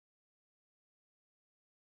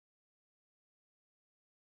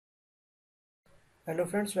Hello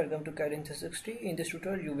friends, welcome to CAD 360. In this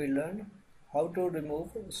tutorial you will learn how to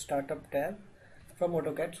remove startup tab from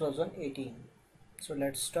AutoCAD 2018. So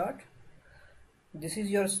let's start. This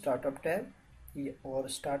is your startup tab or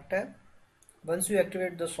start tab. Once you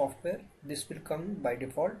activate the software, this will come by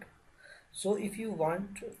default. So if you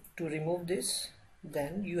want to remove this,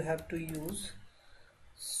 then you have to use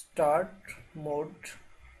start mode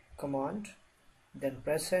command, then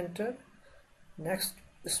press enter. Next,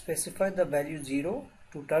 specify the value 0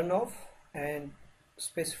 to turn off and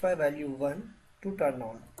specify value 1 to turn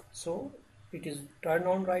on. So it is turn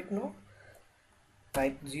on right now.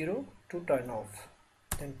 Type 0 to turn off,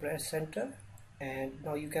 then press enter, and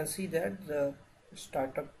now you can see that the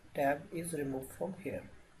startup tab is removed from here.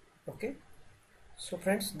 Okay, so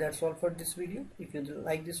friends, that's all for this video. If you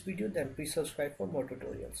like this video, then please subscribe for more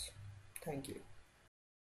tutorials. Thank you.